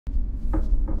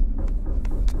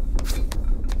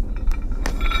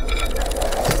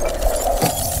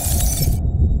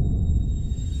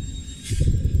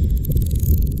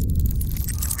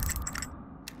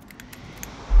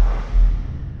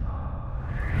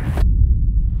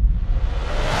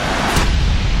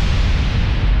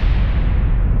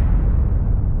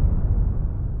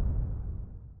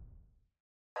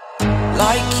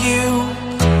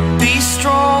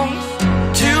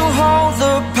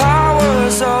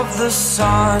of the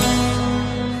sun.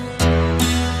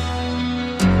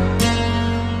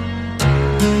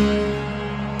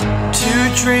 To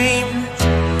dream,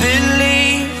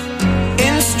 believe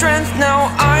in strength. Now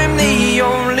I'm the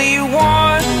only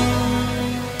one,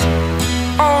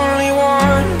 only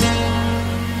one.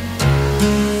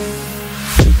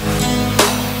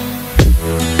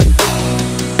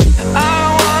 I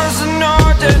was an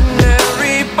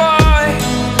ordinary boy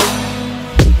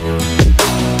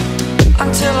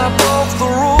until I broke the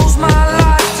rules. My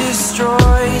life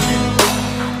destroyed,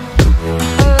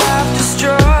 a life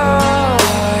destroyed.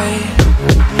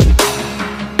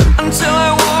 Until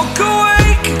I walk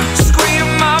awake, scream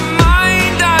my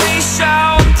mind, I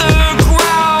shout, the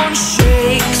ground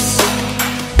shakes.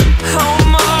 How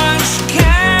much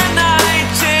can I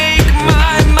take?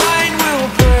 My mind will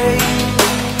break.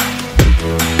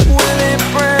 Will it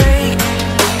break?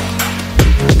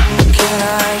 Can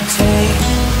I take?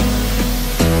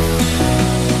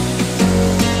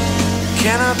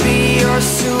 Can I be your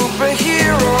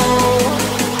superhero?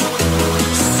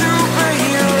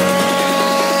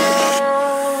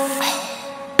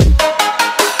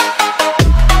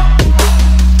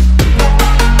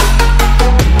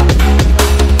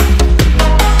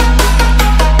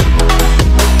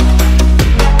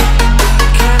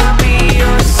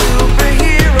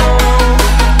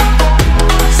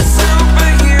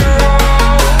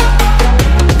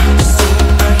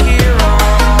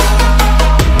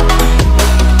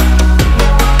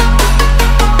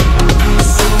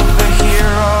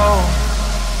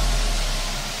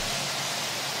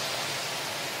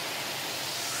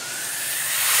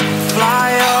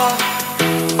 Fly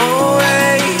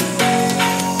away.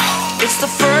 It's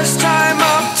the first time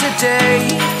of today.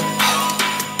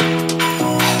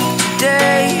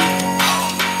 Today.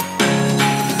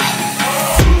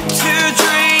 To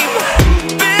dream,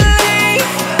 believe.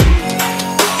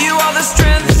 You are the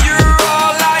strength, you're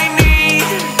all I need.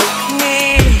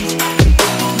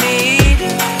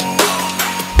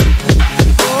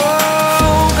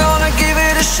 Oh, gonna give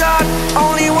it a shot.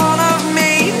 Only one of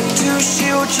me to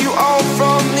shield you all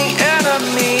from the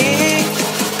enemy.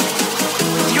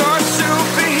 You're a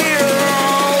superhero.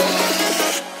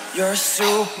 You're a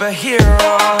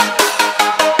superhero.